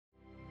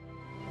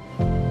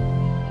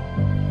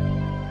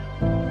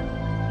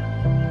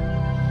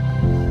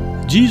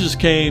Jesus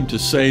came to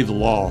save the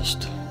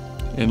lost,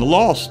 and the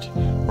lost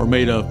are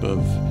made up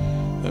of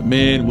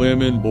men,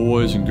 women,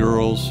 boys, and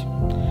girls.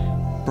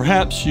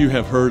 Perhaps you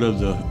have heard of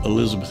the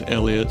Elisabeth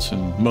Elliots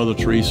and Mother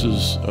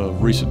Teresa's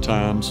of recent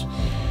times,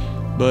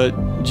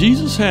 but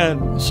Jesus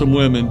had some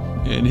women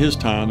in his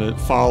time that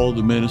followed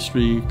the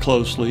ministry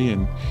closely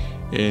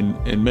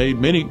and made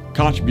many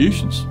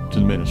contributions to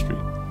the ministry.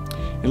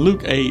 In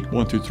Luke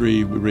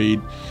 8:1-3, we read,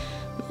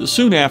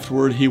 "Soon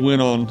afterward, he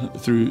went on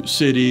through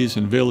cities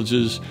and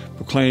villages,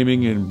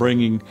 proclaiming and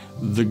bringing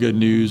the good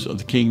news of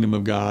the kingdom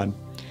of God.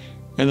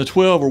 And the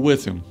 12 were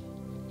with him,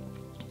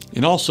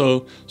 and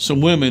also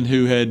some women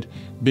who had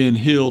been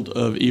healed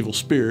of evil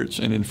spirits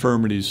and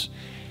infirmities.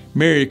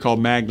 Mary called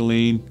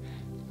Magdalene,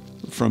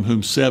 from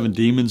whom 7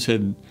 demons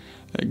had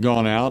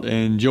gone out,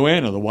 and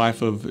Joanna, the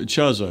wife of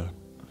Chuza,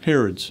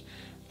 Herod's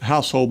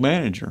household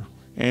manager,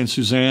 and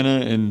Susanna,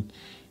 and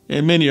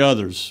many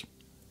others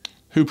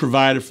who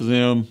provided for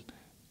them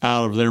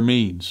out of their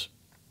means."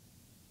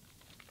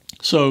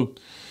 So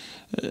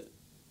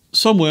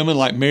some women,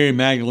 like Mary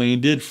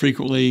Magdalene, did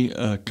frequently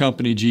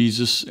accompany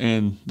Jesus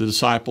and the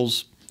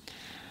disciples.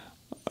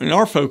 And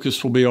our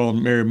focus will be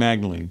on Mary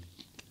Magdalene.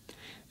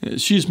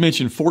 She's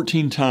mentioned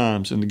 14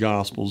 times in the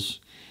Gospels,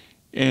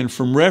 and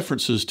from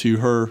references to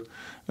her,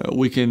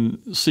 we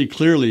can see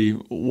clearly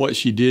what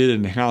she did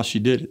and how she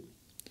did it.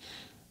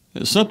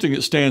 Something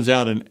that stands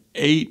out in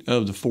 8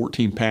 of the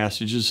 14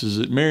 passages is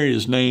that Mary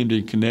is named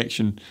in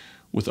connection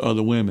with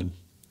other women.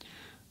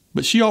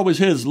 But she always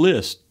has a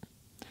list.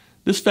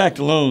 This fact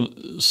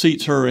alone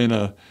seats her in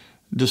a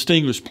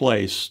distinguished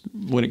place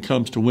when it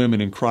comes to women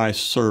in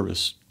Christ's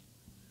service.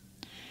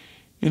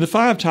 In the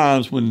 5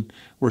 times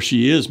where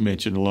she is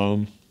mentioned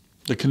alone,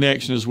 the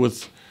connection is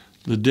with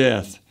the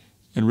death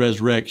and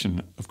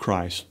resurrection of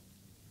Christ.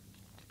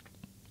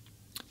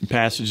 In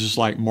passages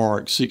like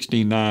Mark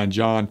 16:9,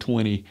 John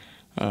 20,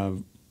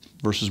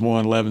 verses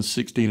 1, 11,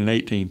 16, and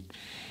 18.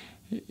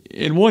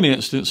 In one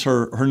instance,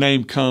 her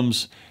name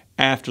comes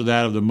after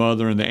that of the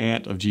mother and the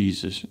aunt of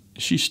Jesus.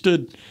 She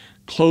stood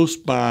close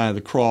by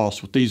the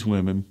cross with these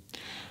women,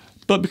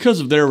 but because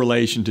of their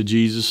relation to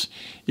Jesus,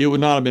 it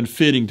would not have been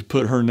fitting to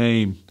put her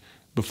name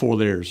before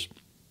theirs.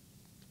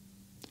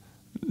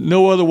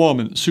 No other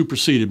woman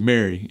superseded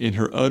Mary in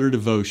her utter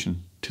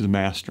devotion to the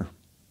Master.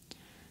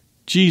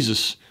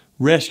 Jesus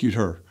rescued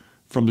her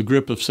from the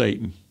grip of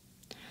Satan.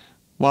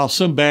 While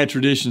some bad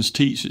traditions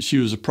teach that she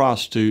was a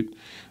prostitute,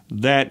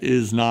 that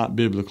is not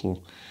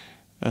biblical.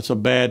 That's a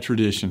bad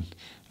tradition.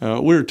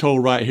 We're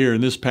told right here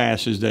in this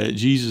passage that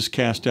Jesus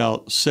cast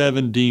out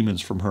 7 demons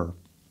from her.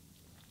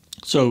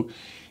 So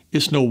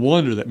it's no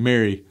wonder that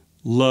Mary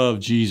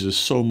loved Jesus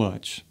so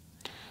much.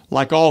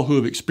 Like all who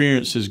have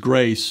experienced his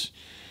grace,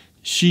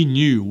 she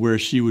knew where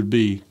she would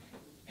be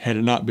had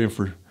it not been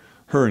for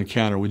her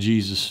encounter with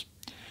Jesus.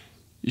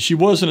 She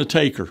wasn't a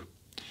taker.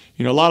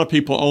 You know, a lot of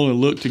people only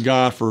look to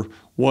God for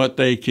what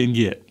they can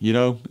get,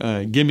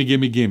 gimme,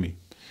 gimme, gimme.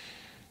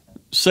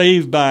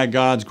 Saved by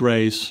God's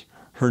grace,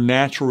 her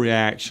natural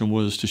reaction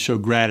was to show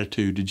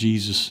gratitude to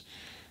Jesus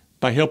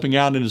by helping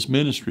out in his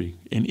ministry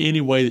in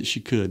any way that she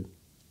could.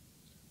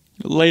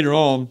 Later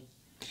on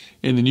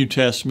in the New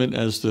Testament,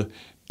 as the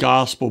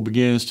gospel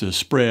begins to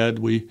spread,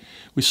 we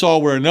saw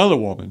where another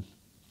woman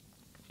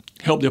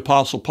helped the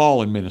Apostle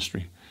Paul in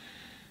ministry.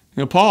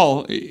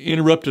 Paul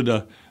interrupted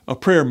a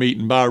prayer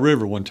meeting by a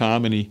river one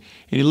time, and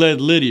he led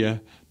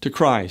Lydia to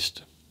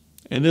Christ.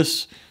 And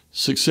this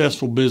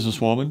successful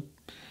businesswoman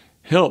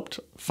helped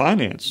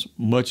finance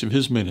much of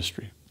his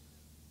ministry.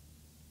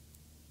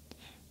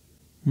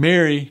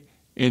 Mary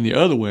and the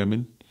other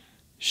women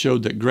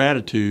showed that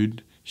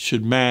gratitude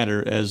should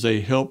matter as they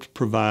helped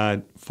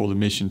provide for the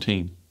mission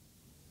team.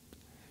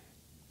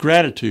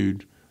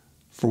 Gratitude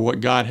for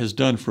what God has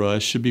done for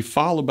us should be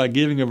followed by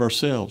giving of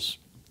ourselves.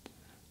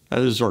 That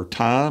is our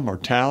time, our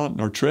talent,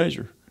 and our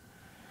treasure.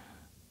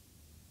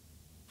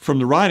 From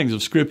the writings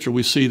of Scripture,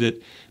 we see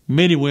that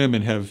many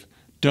women have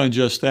done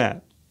just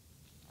that.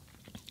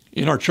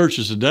 In our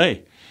churches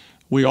today,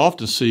 we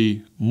often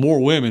see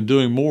more women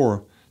doing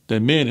more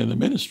than men in the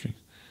ministry.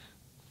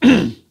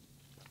 Now,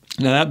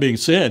 that being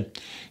said,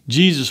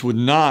 Jesus would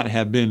not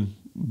have been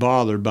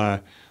bothered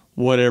by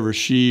whatever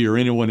she or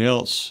anyone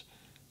else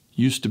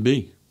used to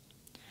be.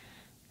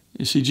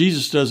 You see,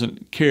 Jesus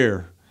doesn't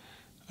care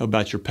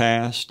about your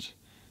past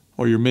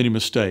or your many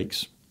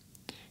mistakes.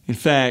 In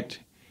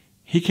fact,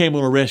 he came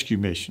on a rescue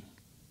mission.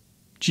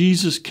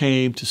 Jesus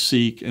came to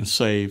seek and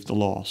save the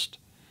lost.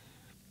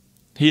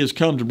 He has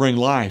come to bring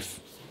life,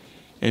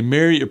 and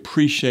Mary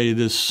appreciated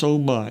this so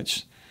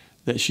much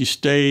that she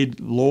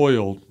stayed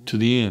loyal to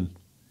the end.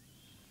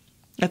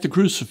 At the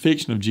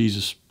crucifixion of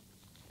Jesus,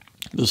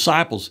 the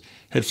disciples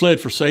had fled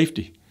for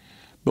safety,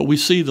 but we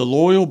see the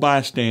loyal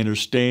bystanders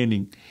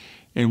standing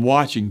and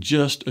watching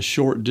just a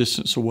short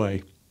distance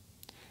away.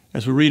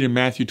 As we read in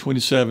Matthew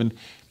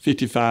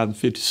 27:55 and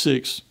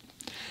 56,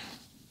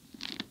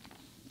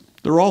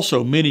 there were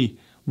also many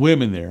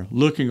women there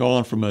looking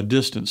on from a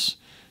distance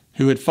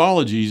who had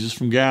followed Jesus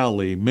from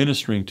Galilee,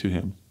 ministering to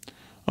him,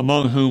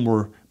 among whom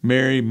were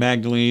Mary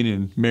Magdalene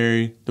and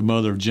Mary, the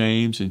mother of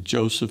James and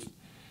Joseph,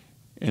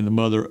 and the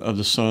mother of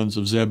the sons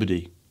of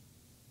Zebedee.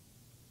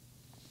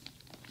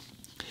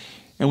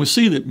 And we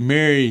see that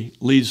Mary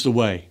leads the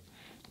way.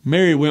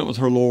 Mary went with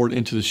her Lord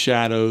into the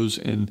shadows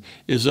and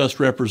is thus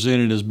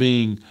represented as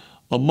being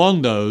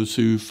among those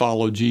who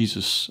followed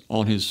Jesus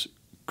on his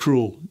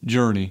cruel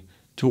journey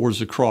towards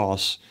the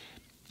cross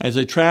as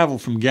they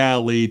traveled from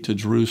Galilee to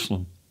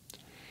Jerusalem.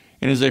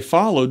 And as they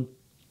followed,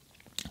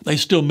 they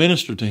still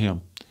ministered to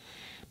him.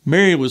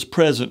 Mary was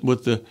present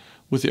with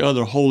the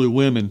other holy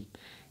women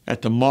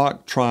at the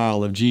mock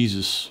trial of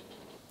Jesus.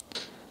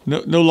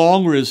 No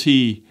longer is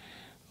he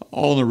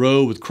on the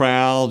road with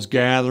crowds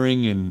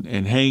gathering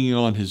and hanging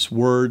on his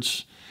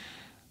words,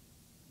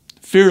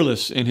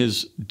 fearless in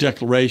his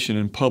declaration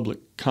and public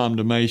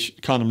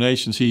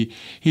condemnations.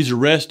 He's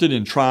arrested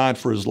and tried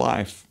for his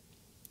life.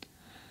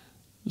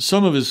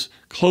 Some of his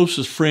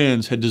closest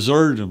friends had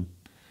deserted him,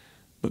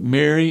 but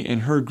Mary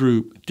and her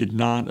group did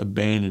not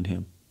abandon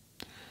him.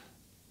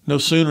 No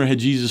sooner had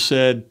Jesus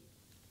said,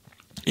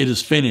 "It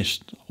is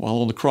finished," while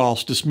on the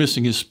cross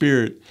dismissing his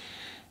spirit,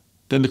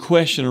 then the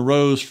question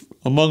arose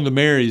among the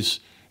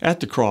Marys at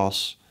the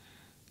cross,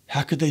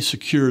 how could they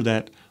secure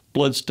that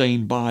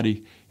blood-stained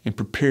body and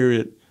prepare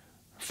it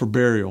for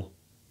burial?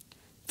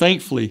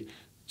 Thankfully,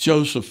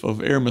 Joseph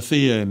of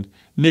Arimathea and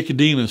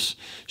Nicodemus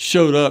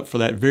showed up for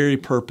that very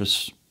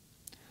purpose.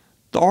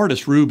 The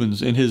artist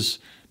Rubens, in his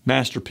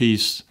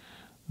masterpiece,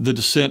 The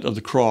Descent of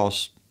the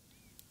Cross,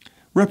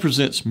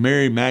 represents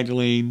Mary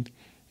Magdalene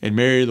and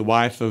Mary, the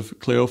wife of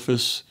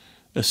Cleophas,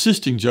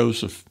 assisting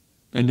Joseph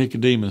and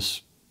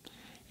Nicodemus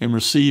in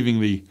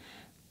receiving the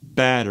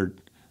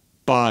battered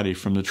body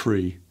from the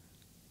tree,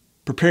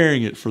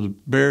 preparing it for the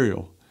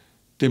burial,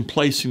 then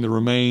placing the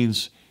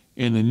remains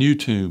in the new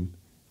tomb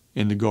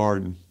in the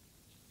garden.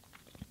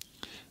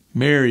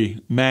 Mary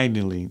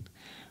Magdalene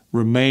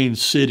remained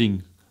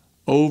sitting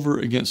over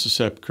against the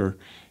sepulchre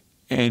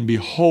and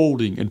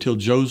beholding until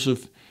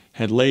Joseph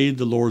had laid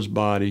the Lord's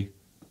body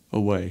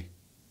away.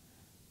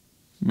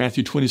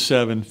 Matthew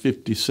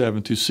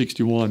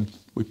 27:57-61,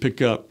 we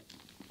pick up.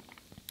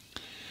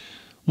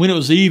 When it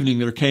was evening,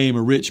 there came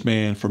a rich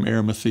man from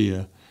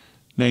Arimathea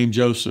named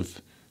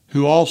Joseph,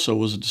 who also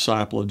was a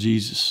disciple of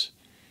Jesus.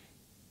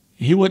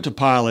 He went to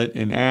Pilate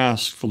and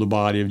asked for the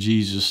body of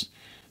Jesus.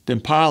 Then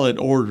Pilate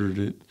ordered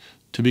it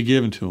to be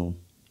given to him.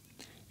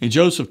 And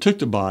Joseph took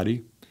the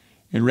body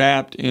and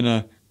wrapped in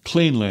a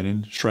clean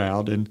linen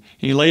shroud, and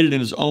he laid it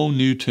in his own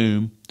new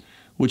tomb,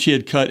 which he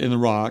had cut in the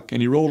rock,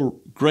 and he rolled a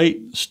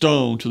great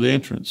stone to the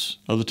entrance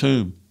of the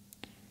tomb,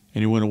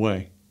 and he went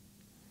away.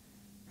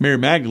 Mary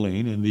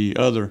Magdalene and the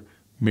other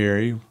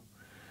Mary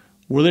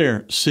were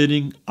there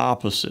sitting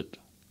opposite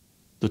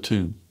the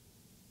tomb.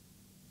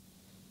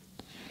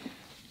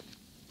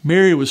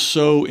 Mary was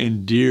so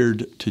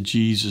endeared to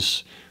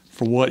Jesus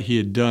for what he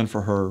had done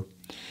for her.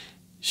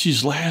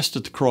 She's last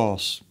at the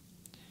cross.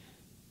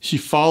 She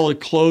followed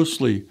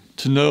closely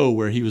to know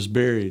where he was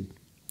buried.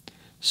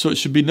 So it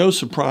should be no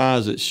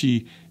surprise that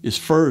she is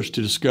first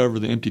to discover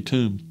the empty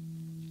tomb.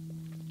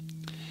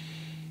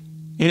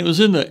 And it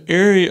was in the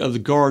area of the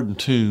garden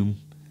tomb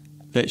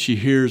that she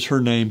hears her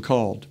name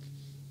called.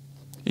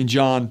 In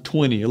John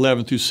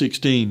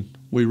 20:11-16,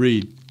 we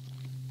read,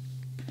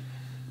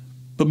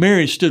 "But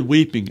Mary stood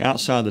weeping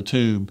outside the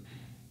tomb,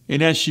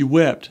 and as she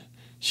wept,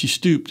 she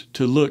stooped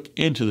to look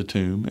into the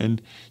tomb,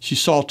 and she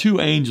saw two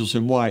angels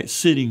in white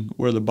sitting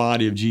where the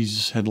body of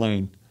Jesus had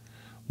lain,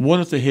 one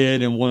at the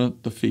head and one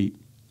at the feet.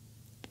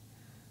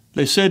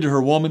 They said to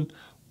her, 'Woman,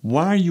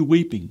 why are you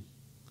weeping?'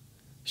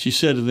 She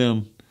said to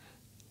them,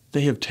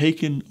 'They have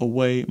taken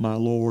away my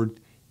Lord,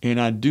 and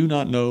I do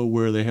not know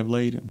where they have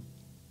laid him.'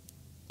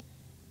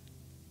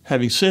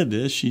 Having said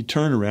this, she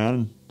turned around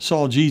and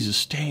saw Jesus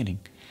standing,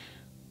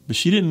 but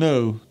she didn't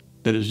know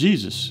that it was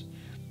Jesus.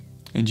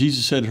 And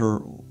Jesus said to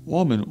her,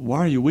 'Woman, why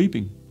are you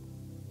weeping?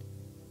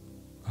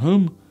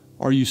 Whom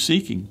are you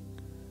seeking?'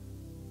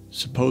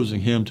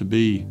 Supposing him to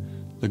be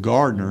the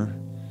gardener,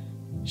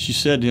 she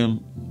said to him,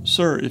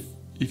 'Sir,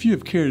 if you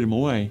have carried him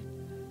away,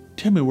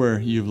 tell me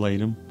where you have laid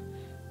him,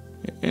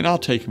 and I'll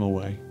take him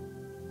away.'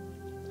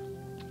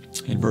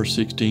 In verse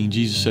 16,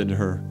 Jesus said to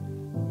her,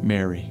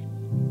 'Mary.'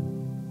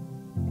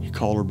 He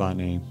called her by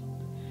name.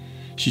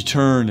 She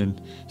turned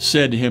and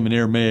said to him in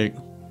Aramaic,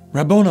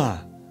 'Rabboni,'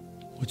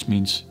 which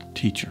means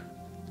teacher.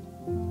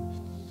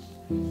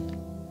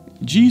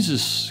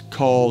 Jesus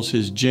calls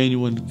his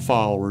genuine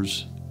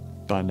followers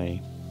by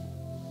name.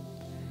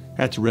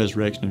 At the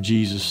resurrection of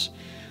Jesus,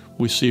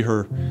 we see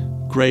her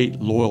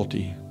great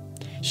loyalty.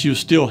 She was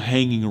still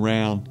hanging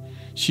around.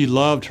 She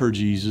loved her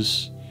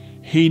Jesus.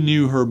 He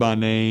knew her by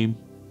name.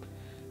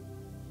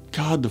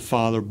 God the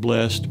Father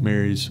blessed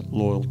Mary's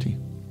loyalty.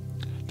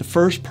 The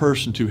first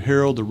person to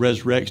herald the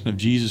resurrection of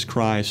Jesus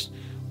Christ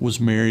was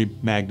Mary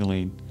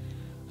Magdalene.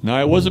 Now,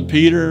 it wasn't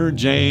Peter or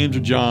James or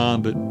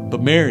John,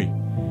 but Mary.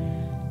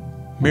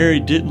 Mary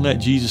didn't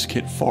let Jesus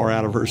get far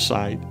out of her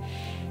sight,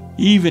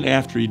 even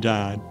after he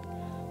died,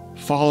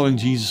 following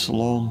Jesus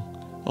along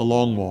a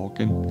long walk.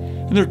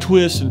 And there are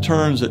twists and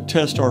turns that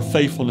test our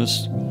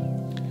faithfulness.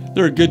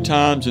 There are good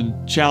times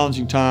and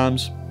challenging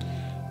times,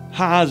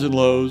 highs and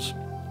lows.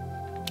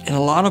 And a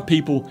lot of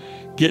people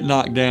get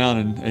knocked down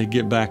and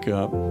get back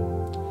up.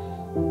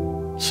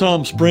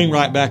 Some spring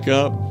right back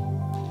up.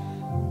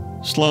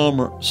 Some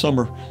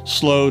are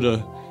slow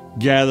to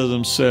gather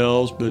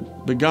themselves,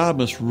 but God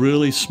must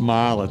really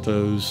smile at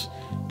those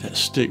that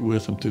stick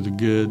with Him through the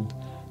good,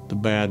 the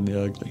bad, and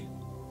the ugly.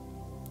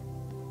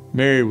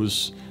 Mary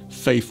was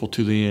faithful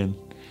to the end.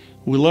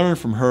 We learn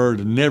from her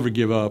to never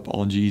give up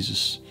on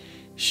Jesus.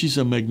 She's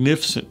a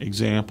magnificent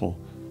example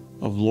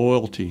of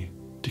loyalty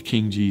to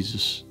King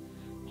Jesus.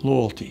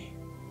 Loyalty.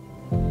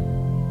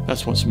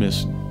 That's what's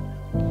missing.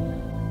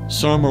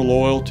 Some are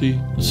loyal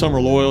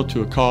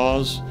to a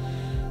cause,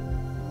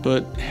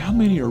 but how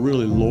many are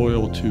really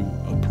loyal to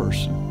a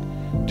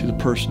person, to the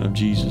person of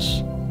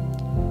Jesus?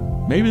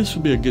 Maybe this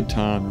would be a good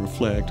time to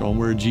reflect on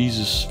where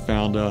Jesus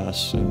found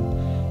us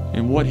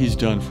and what He's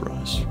done for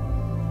us.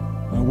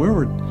 Where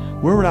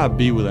would I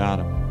be without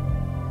Him?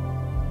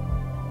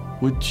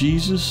 Would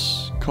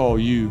Jesus call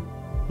you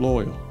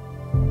loyal?